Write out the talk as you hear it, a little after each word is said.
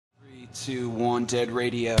to Wanted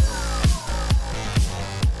Radio.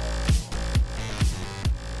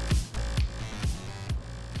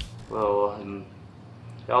 Well,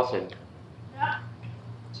 Dalton. Yeah.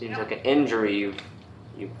 Seems like an injury you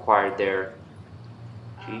acquired there.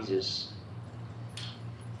 Jesus.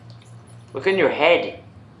 Look on your head.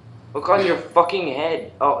 Look on your fucking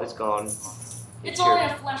head. Oh, it's gone. It's only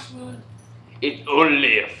a flesh wound. It's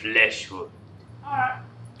only a flesh wound. Alright.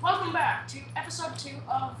 Welcome back to episode 2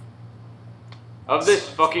 of this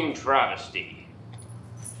fucking travesty.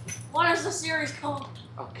 What is the series called?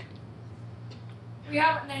 Okay. We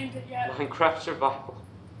haven't named it yet. Minecraft Survival.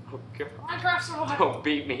 Oh god. Minecraft Survival. Don't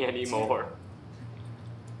beat me anymore.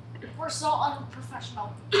 We're so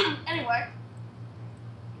unprofessional. Anyway.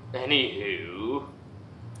 Anywho.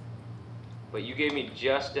 But you gave me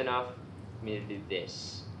just enough for me to do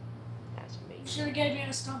this. That's amazing. You should have gave me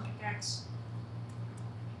a stone pickaxe.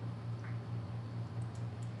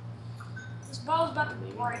 This bow's about to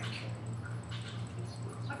break.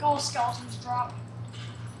 Like all skeletons drop.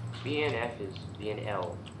 BNF is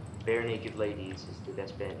BNL. Bare Naked Ladies is the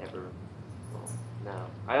best band ever. No.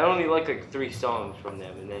 I only like 3 songs from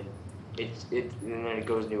them, and then it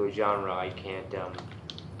goes into a genre I can't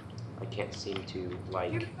seem to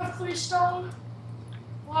like. You have 3 stone?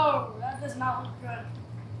 Whoa, that does not look good.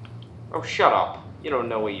 Oh, shut up. You don't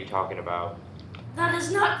know what you're talking about. That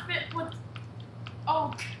does not fit with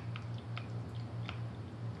oak.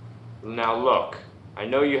 Now look, I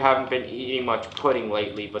know you haven't been eating much pudding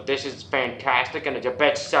lately, but this is fantastic and it's a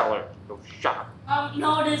bestseller. So shut up.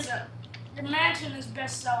 No it isn't. Your mansion is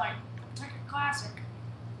best selling. It's like a classic.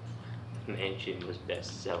 Mansion was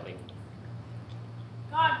best selling.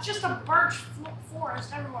 God, just a birch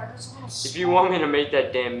forest everywhere. There's a little. If you want me to make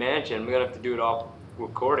that damn mansion, I'm gonna have to do it off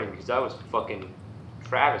recording because that was fucking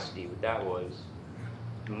travesty. What that was.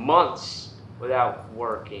 Months without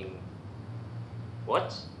working.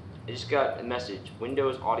 What? I just got a message.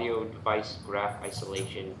 Windows audio device graph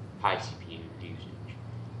isolation, high CPU usage.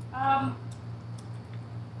 It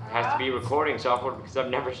has to be recording software because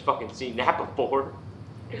I've never fucking seen that before.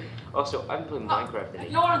 Also, I've been playing Minecraft in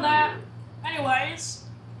ignore that. Anyways.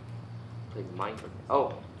 Playing Minecraft.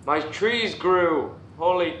 Oh, my trees grew!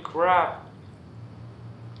 Holy crap!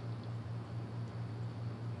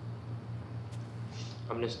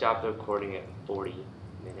 I'm gonna stop the recording at 40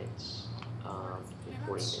 minutes. 40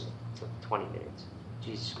 minutes. So 20 minutes.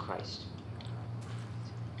 Jesus Christ.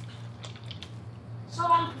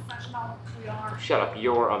 So unprofessional we are. Shut up,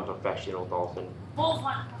 you're unprofessional, Dolphin. Both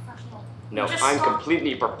unprofessional. No, I'm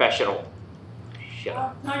completely professional. Shut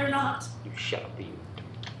up. No, you're not. You shut up, you.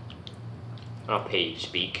 I don't pay you to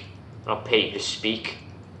speak. I don't pay you to speak.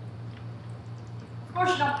 Of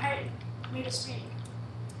course you don't pay me to speak.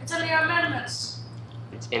 It's in the amendments.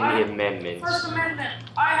 It's in the amendments. First Amendment.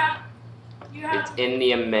 You have. It's in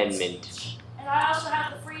the amendment. And I also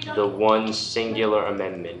have the freedom. The one singular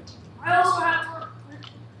amendment. I also have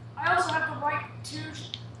the right to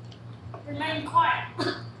remain quiet.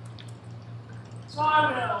 So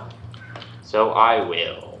I will. So I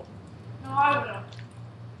will. No, I will.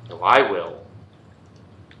 No, I will.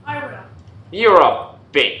 I will. You're a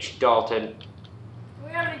bitch, Dalton. Do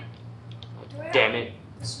we have any? Damn it.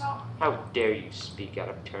 Smell? How dare you speak out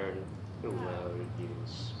of turn? Who allowed you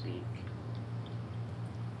to speak?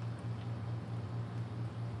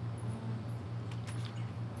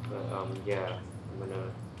 But, yeah, I'm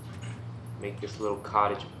gonna make this little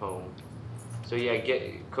cottage at home. So yeah,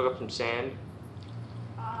 cook up some sand.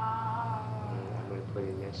 I'm gonna put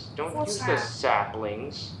in this. Don't use the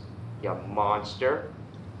saplings, you monster.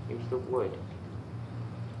 Use the wood.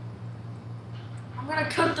 I'm gonna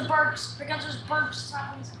cook the birch because there's birch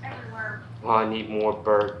saplings everywhere. Oh, I need more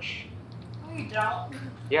birch. No, you don't.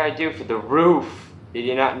 Yeah, I do for the roof. Did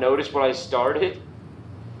you not notice what I started?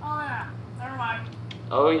 Oh yeah, never mind.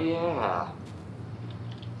 Oh yeah.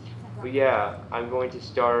 But yeah, I'm going to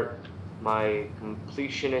start my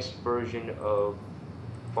completionist version of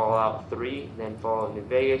Fallout 3, then Fallout New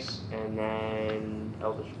Vegas, and then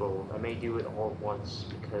Elder Scrolls. I may do it all at once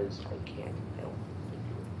because I can't help it,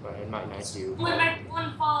 but I might not do. Only make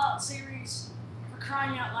one Fallout series for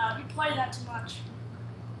crying out loud. You play that too much.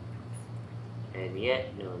 And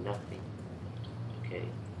yet, no, nothing. Okay.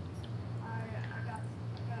 I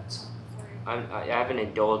got something for you. I haven't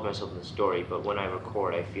indulged myself in the story, but when I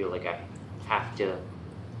record, I feel like I have to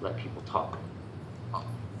let people talk.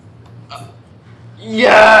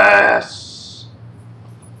 Yes!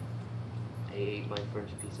 I ate my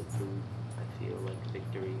first piece of food. I feel like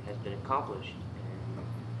victory has been accomplished.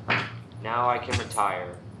 And now I can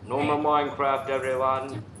retire. Normal Minecraft,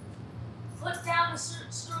 everyone. Put down the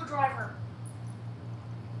screwdriver.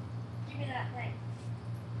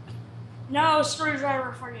 No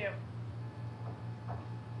screwdriver for you.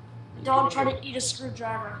 The dog tried to eat a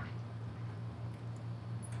screwdriver.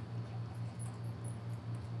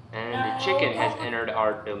 And No, the chicken has don't- entered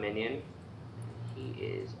our dominion. He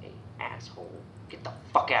is an asshole. Get the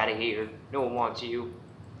fuck out of here. No one wants you.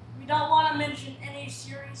 We don't want to mention any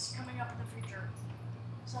series coming up in the future.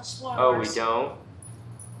 So spoilers. Oh, we don't?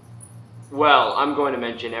 Well, I'm going to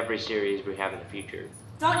mention every series we have in the future.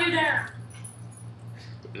 Don't you dare.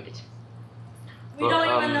 Damn it. We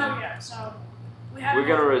don't even know yet, so we have. We're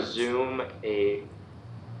gonna resume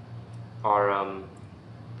our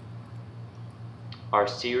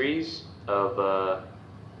series of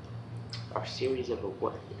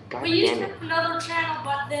what? God We used damn to it! have another channel,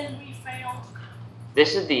 but then we failed.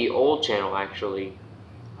 This is the old channel, actually.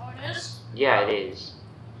 Oh, it is. Yeah, it is.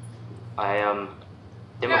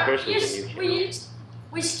 Democracy is a new channel.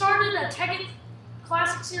 We started a Tekken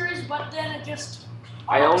Classic series, but then it just.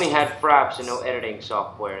 I only had Fraps and no editing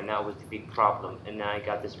software, and that was the big problem. And then I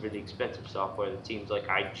got this really expensive software that seems like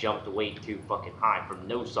I jumped way too fucking high from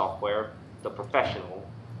no software to professional.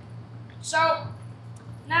 So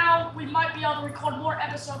now we might be able to record more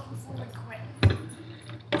episodes before we quit.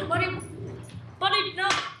 Buddy, no,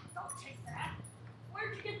 don't take that.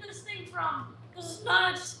 Where'd you get this thing from? This is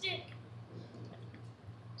not a stick.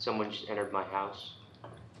 Someone just entered my house.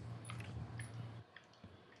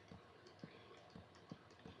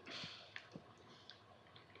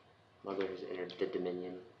 Mother has entered the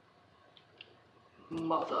Dominion.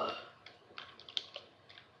 Mother.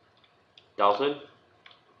 Dalton?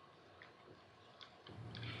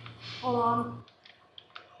 Hold on.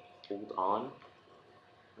 Hold on?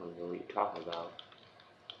 I don't know what you're talking about.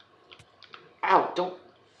 Ow, don't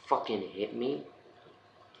fucking hit me.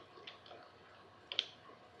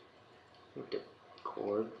 With the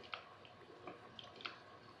cord.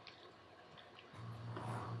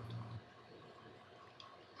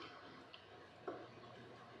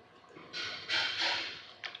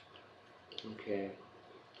 Okay.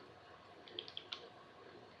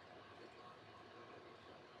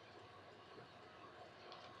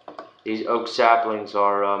 These oak saplings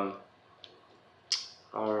are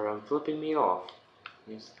flipping me off.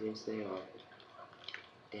 Yes, they are.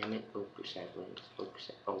 Damn it, oak saplings.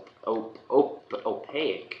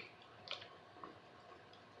 Opaque.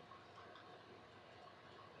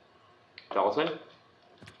 Dalton?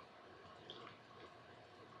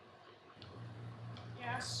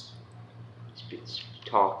 Yes.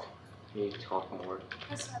 Talk. You need to talk more.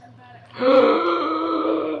 That's not bad.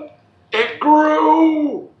 It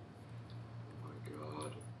grew! Oh my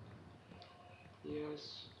god.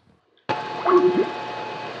 Yes.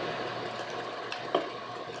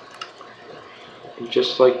 And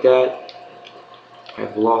just like that,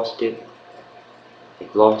 I've lost it.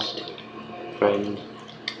 I've lost a friend.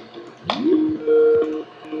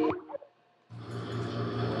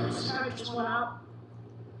 Skype just went out.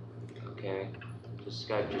 Okay. The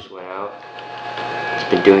Skype just went out. It's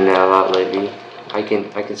been doing that a lot lately. I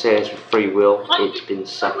can say it's for free will. It's been Like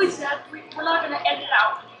sucking. we said, we're not gonna edit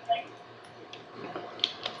out anything.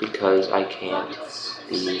 Because I can't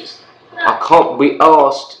be. I can't be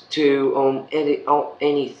asked to edit out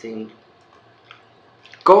anything.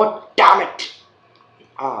 God damn it!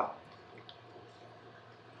 Ah.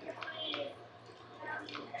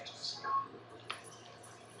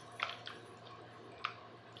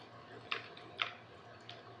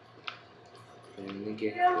 From the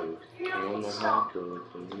get-go, I don't know how it goes.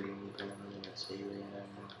 From the get-go, I say that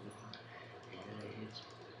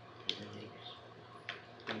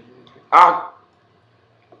Ah!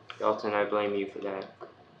 Dalton, I blame you for that.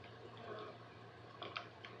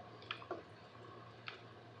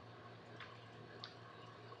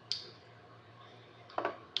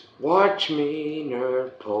 Watch me,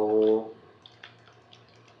 nerd pole.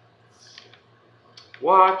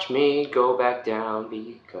 Watch me go back down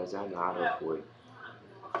because I'm out of wood.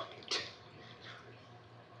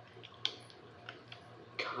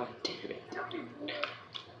 God damn it.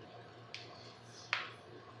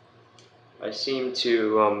 I seem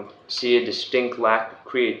to see a distinct lack of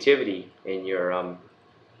creativity in your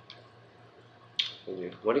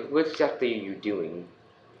what exactly are you doing?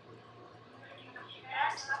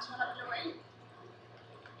 Yes, that's what I'm doing.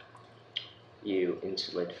 You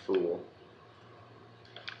insolent fool.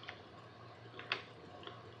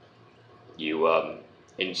 You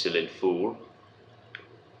insolent fool.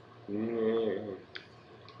 We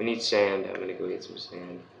need sand. I'm gonna go get some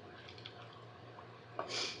sand.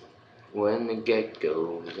 When the get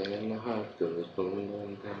goes and the heart goes boom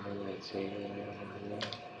boom boom, let's say.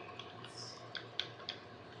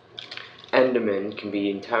 Enderman can be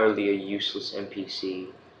entirely a useless NPC.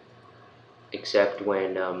 except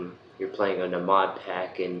when you're playing on a mod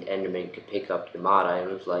pack and Enderman can pick up your mod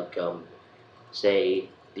items, like say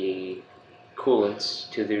the coolants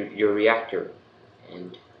to your reactor,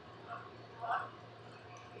 and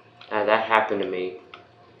that happened to me.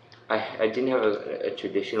 I didn't have a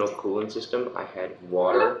traditional coolant system. I had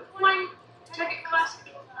water. Playing Tekken Classic.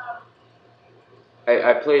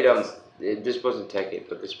 I played this wasn't Tekkit,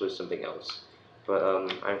 but this was something else. But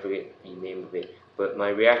I forget the name of it. But my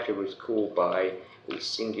reactor was cooled by a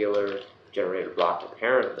singular generator block.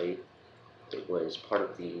 Apparently, it was part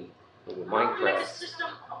of the Minecraft.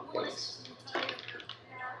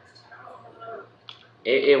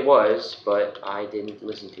 It was, but I didn't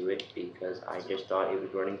listen to it because I just thought it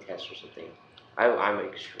was running tests or something. I'm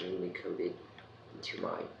extremely coded into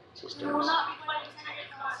my systems. You will not be playing Tekken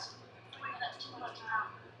Classic. Playing that too much now.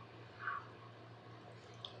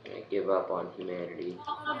 I give up on humanity.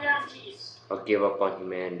 No guarantees. I'll give up on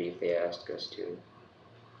humanity if they ask us to.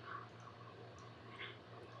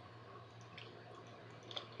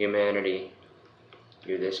 Humanity,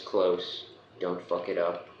 you're this close. Don't fuck it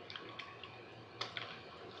up.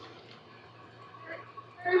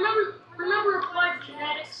 Remember applied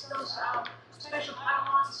genetics, those special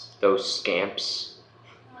pylons? Those scamps.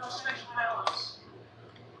 No, special pylons.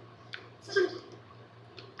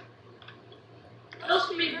 Those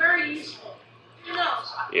can be very useful. Who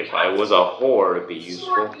knows? If I was a whore, it'd be useful.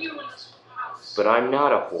 Store you in this house. But I'm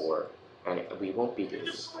not a whore, and we won't be doing it.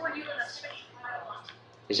 Just store you in a special pylon.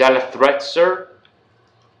 Is that a threat, sir?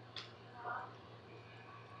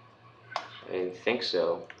 I didn't think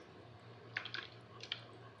so.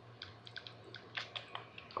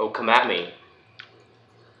 Oh, come at me.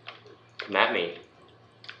 Come at me.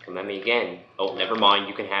 Come at me again. Oh, never mind.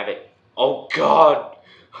 You can have it. Oh, God.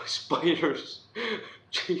 Spiders.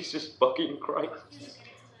 Jesus fucking Christ.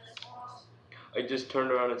 I just turned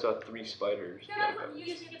around and saw 3 spiders.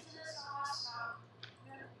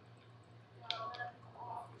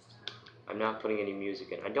 I'm not putting any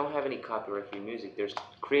music in. I don't have any copyright-free music. There's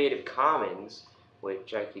Creative Commons,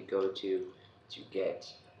 which I could go to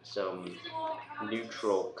get some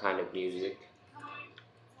neutral kind of music.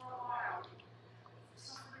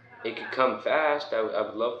 It could come fast. I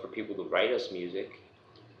would love for people to write us music.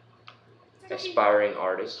 Aspiring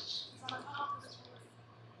artists. I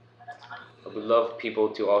would love people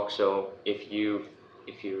to also, if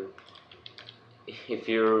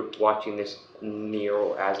you're watching this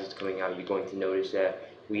Nero as it's coming out, you're going to notice that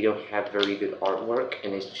we don't have very good artwork,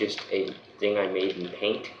 and it's just a thing I made in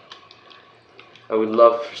Paint. I would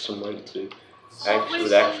love for someone to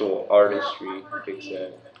with actual artistry fix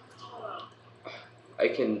that. I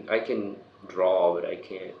can draw, but I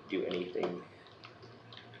can't do anything.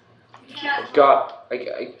 God,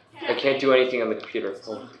 I can't do anything on the computer.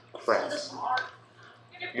 Holy crap!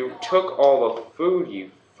 You took all the food,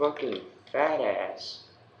 you fucking fat ass.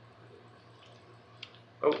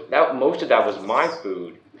 Oh, most of that was my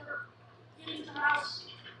food.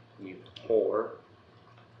 You whore.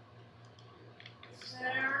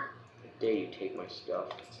 How dare you take my stuff?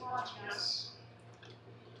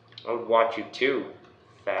 I would watch you too,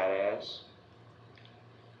 fat ass.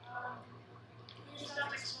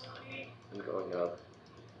 I'm going up.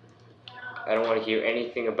 I don't want to hear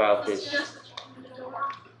anything about this.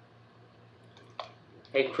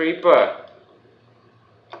 Hey, Creeper.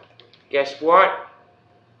 Guess what?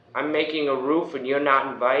 I'm making a roof and you're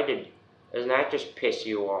not invited. Doesn't that just piss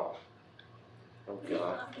you off? Oh,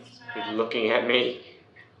 God. He's looking at me.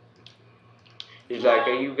 He's like,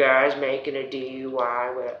 are you guys making a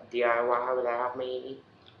DIY without me?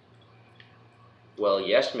 Well,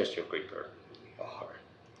 yes, Mr. Creeper. You are.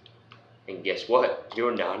 And guess what?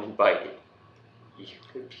 You're not invited.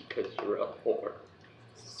 Because you're a whore.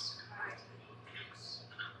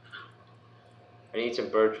 I need some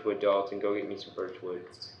birchwood, Dalton. Go get me some birchwood.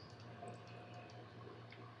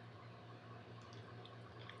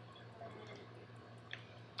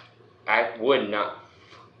 I would not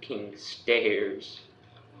fucking stairs.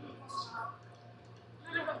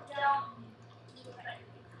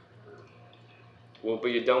 Well, but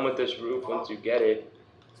you're done with this roof once you get it.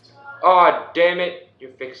 Oh, damn it!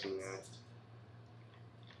 You're fixing that.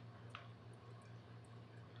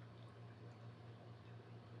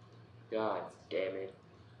 God damn it.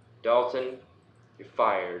 Dalton, you're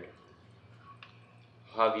fired.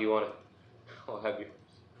 I'll have you on a... I'll have you...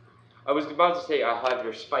 I was about to say I'll have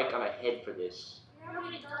your spike on a head for this.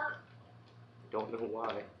 Don't know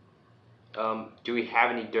why. Do we have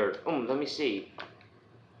any dirt? Let me see.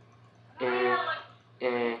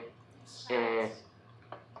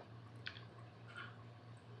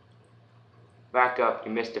 Back up,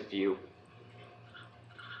 you missed a few.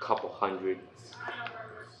 Couple hundred. I know where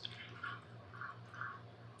it is.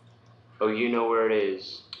 Oh, you know where it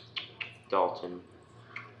is, Dalton.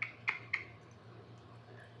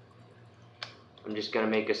 I'm just gonna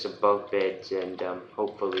make us some bunk beds and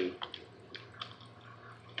hopefully,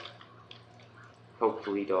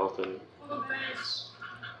 Dalton. Little beds.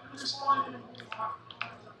 I'm just falling in the water.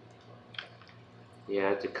 Yeah,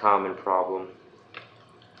 it's a common problem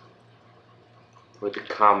with the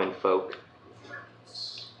common folk.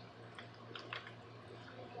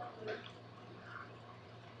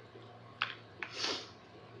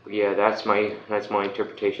 But yeah, that's my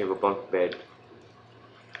interpretation of a bunk bed.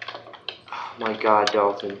 Oh my God,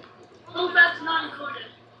 Dalton. Little bed's not included.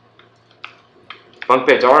 Bunk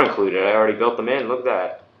beds are included. I already built them in. Look at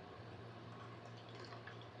that.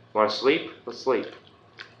 Want to sleep? Let's sleep.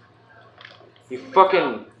 You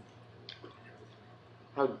fucking...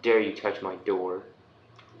 How dare you touch my door?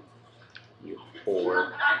 You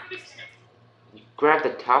whore. I fixed it. You grabbed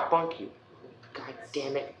the top bunk? You... God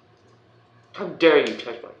damn it. How dare you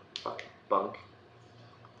touch my fucking bunk?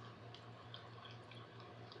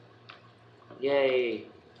 Yay.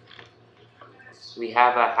 We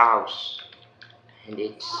have a house. And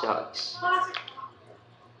it sucks.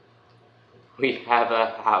 We have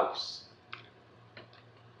a house.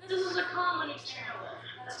 This is a comedy channel.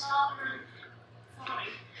 That's not very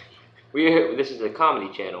funny. This is a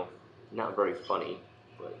comedy channel. Not very funny,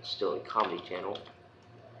 but still a comedy channel.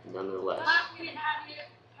 Nonetheless.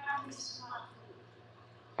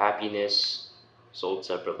 Happiness sold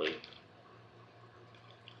separately.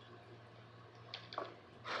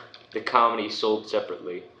 The comedy sold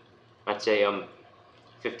separately. I'd say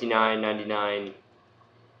 $59.99,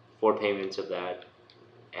 4 payments of that,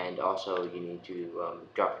 and also you need to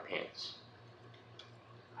drop your pants.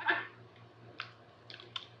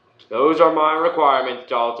 Those are my requirements,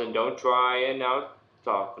 Dalton. Don't try and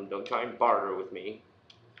out-talk them. Don't try and barter with me.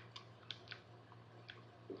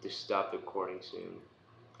 I have to stop the recording soon.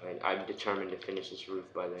 I'm determined to finish this roof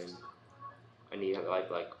by then. I need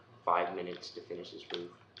like 5 minutes to finish this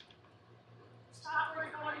roof. Stop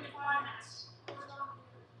recording in 5 minutes.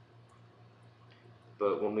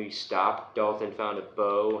 But when we stopped, Dalton found a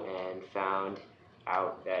bow and found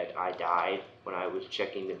out that I died when I was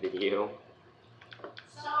checking the video.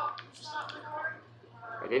 Stop recording?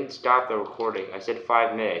 I didn't stop the recording. I said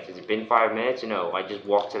 5 minutes. Has it been 5 minutes? No, I just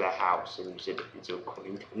walked to the house and you said it's a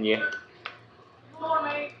recording done yet. Ignore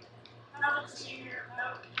me. Now let's see here.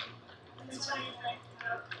 No. I didn't say anything.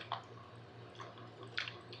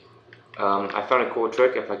 No. I found a cool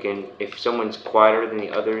trick. If someone's quieter than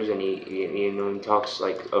the others and he talks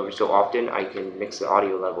like over so often, I can mix the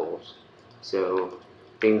audio levels, so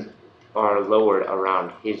things are lowered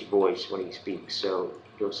around his voice when he speaks, so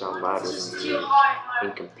he'll sound louder than me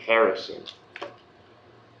in comparison.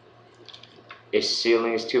 His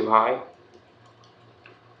ceiling is too high.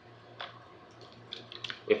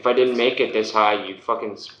 If I didn't make it this high, you'd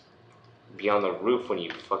fucking be on the roof when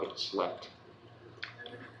you fucking slept.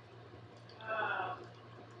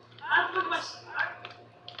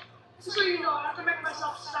 So you know, I have to make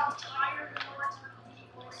myself sound tired in order to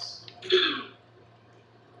deep voice.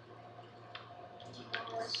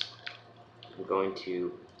 I'm going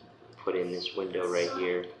to put in this window right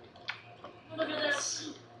here. Look at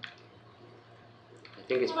this. I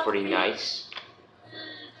think it's pretty nice.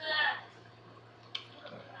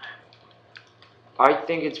 I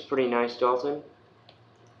think it's pretty nice, Dalton.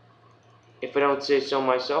 If I don't say so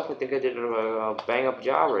myself, I think I did a bang-up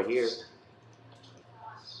job right here.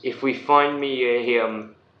 If we find me a,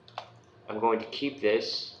 I'm going to keep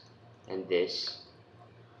this and this.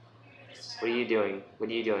 What are you doing? What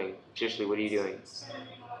are you doing? Seriously, what are you doing?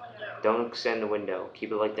 Don't extend the window.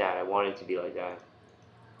 Keep it like that. I want it to be like that.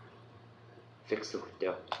 Fix the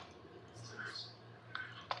window.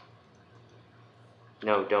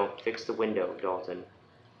 No, don't. Fix the window, Dalton.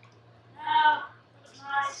 No, it's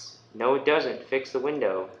nice. No, it doesn't. Fix the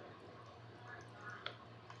window.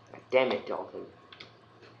 God damn it, Dalton.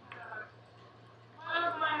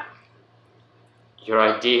 Your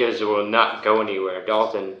ideas will not go anywhere,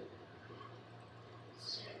 Dalton.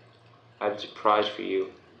 I have a surprise for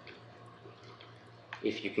you.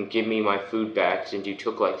 If you can give me my food back, since you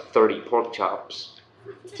took like 30 pork chops.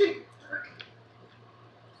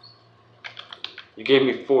 You gave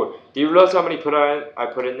me 4. Do you realize how many I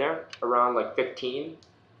put in there? Around like 15.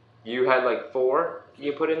 You had like 4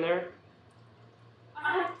 you put in there?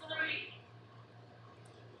 I had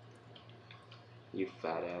 3. You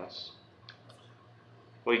fat ass.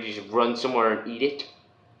 What, did you just run somewhere and eat it?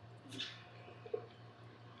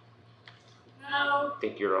 No.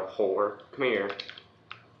 Think you're a whore. Come here.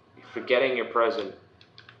 You're forgetting your present.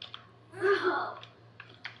 No.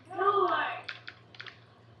 No way.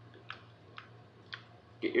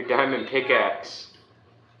 Get your diamond pickaxe.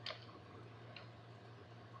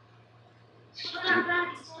 Put that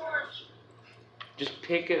back in storage. Just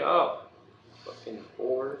pick it up. Fucking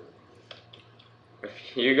whore.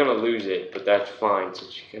 You're gonna lose it, but that's fine,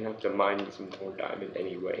 since you're gonna have to mine some more diamond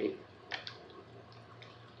anyway.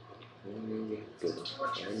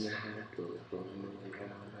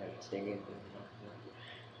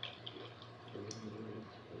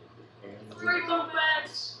 Three bunk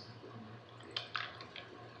beds.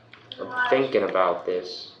 I'm thinking about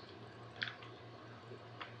this.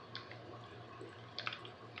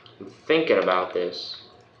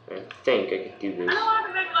 I think I could do I this. don't want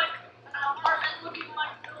to make like an apartment looking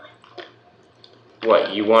like building.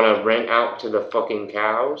 What, you wanna rent out to the fucking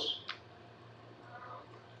cows?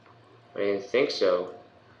 I didn't think so.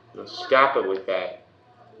 Let's stop it with that.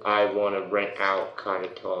 I wanna rent out kind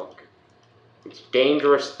of talk. It's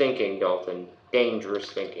dangerous thinking, Dalton.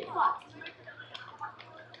 Dangerous thinking.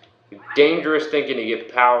 Dangerous thinking to give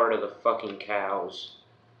power to the fucking cows.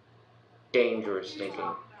 Dangerous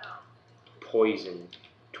thinking. Poison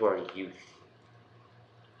to our youth.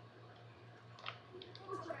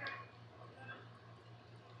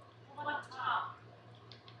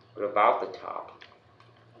 What about the top?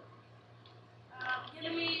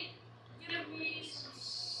 Give me some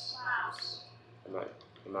slabs.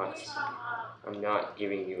 I'm not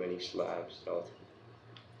giving you any slabs, Dalton.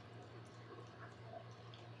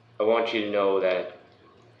 I want you to know that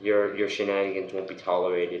your shenanigans won't be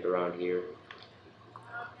tolerated around here.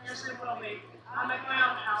 Yes, they will be. I'll make my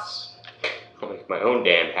own house. I'll make my own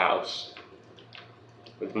damn house.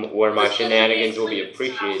 Where my shenanigans will be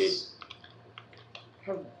appreciated.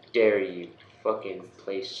 How dare you fucking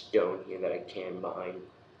place stone here that I can mine?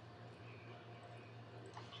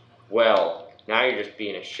 Well, now you're just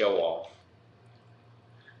being a show-off.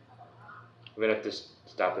 I'm gonna have to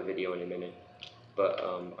stop the video in a minute. But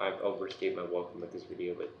I've overstayed my welcome with this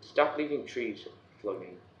video. But stop leaving trees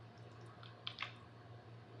floating.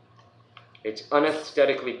 It's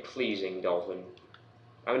unaesthetically pleasing, Dalton.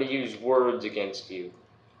 I'm gonna use words against you.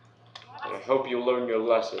 And I hope you learn your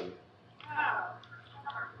lesson.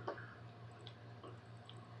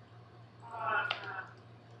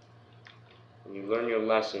 When you learn your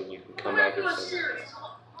lesson, you can come back and say,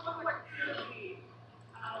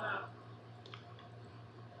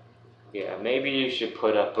 yeah, maybe you should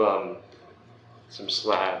put up some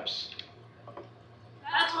slabs.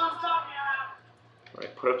 That's what I'm talking about.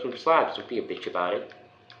 Alright, put up some slabs. Don't be a bitch about it.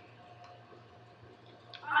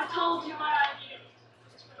 I told you my idea.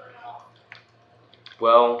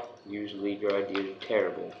 Well, usually your ideas are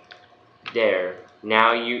terrible. There.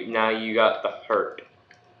 Now you got the hurt.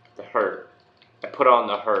 The hurt. I put on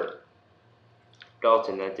the hurt.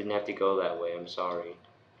 Dalton, that didn't have to go that way. I'm sorry.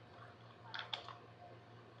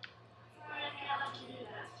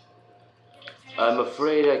 I'm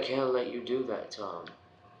afraid I can't let you do that, Tom.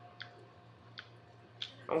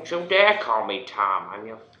 Don't you dare call me Tom. I'm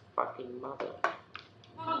your fucking mother.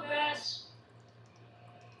 Not best.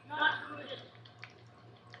 Not good.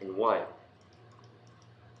 And what?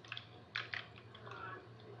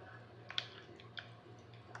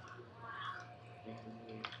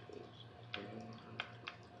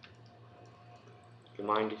 Do you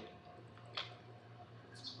mind?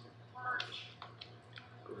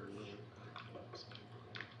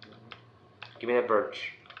 Give me that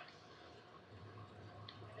birch.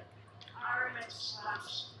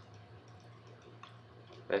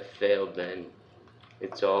 I failed then.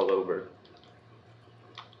 It's all over.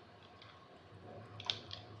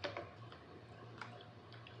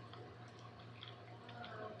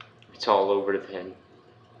 It's all over then.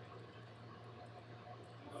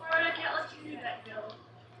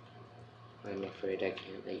 I'm afraid I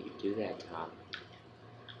can't let you do that, Tom.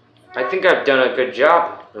 I think I've done a good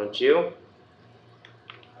job, don't you?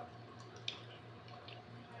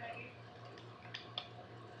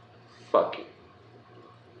 Fuck you.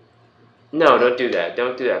 No, don't do that.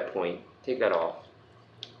 Don't do that point. Take that off.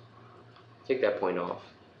 Take that point off.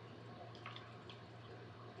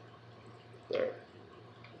 There.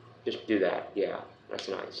 Just do that. Yeah, that's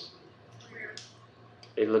nice.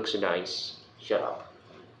 It looks nice. Shut up.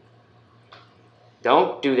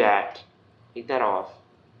 Don't do that. Take that off.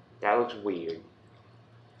 That looks weird.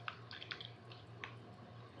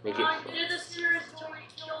 Make it.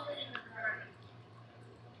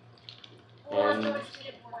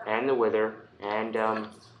 And the wither, and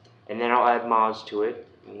then I'll add mods to it,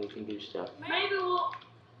 and we can do stuff. Maybe we'll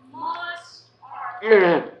mods are.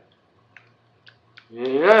 Yeah. We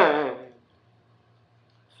may add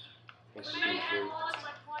mods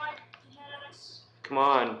like white Come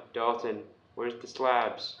on, Dalton. Where's the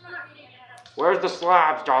slabs? I'm not reading it. Where's the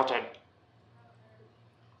slabs, Dalton?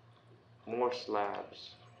 More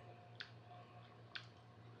slabs.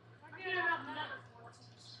 I'm getting enough nether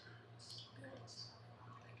forces.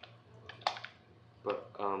 But,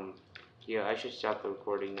 yeah, I should stop the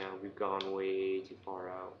recording now. We've gone way too far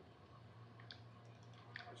out.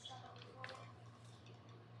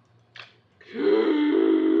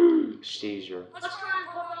 Caesar. Let's try and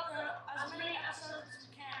put up as many episodes as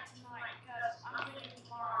we can tonight, because I'm leaving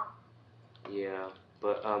tomorrow. Yeah,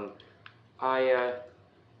 but,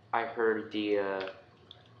 I heard the,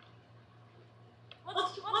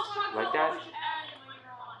 Let's talk Like about that? what we should add in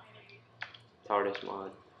later on, maybe. TARDIS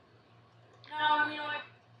mod. No, I mean, like,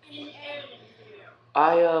 in the editing video.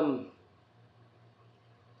 I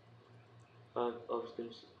was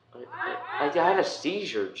gonna say, I had a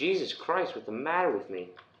seizure. Jesus Christ, what's the matter with me?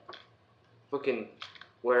 Fucking,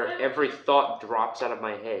 where every thought drops out of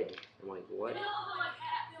my head. I'm like, what? You know, like,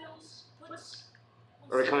 Hatfields puts...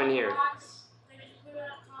 Or come in here. They just put it up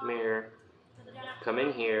top. Come here. The depth. Come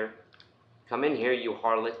in here. Come in here, you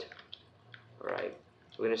harlot. Alright.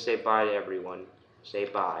 We're gonna say bye to everyone. Say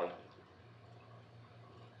bye.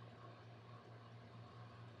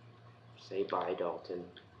 Say bye, Dalton.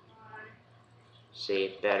 Say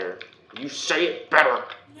it better. You say it better!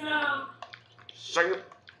 No. Say it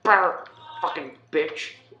better! Fucking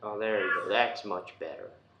bitch! Oh, there you go. That's much better.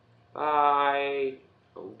 Bye.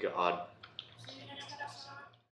 Oh, God.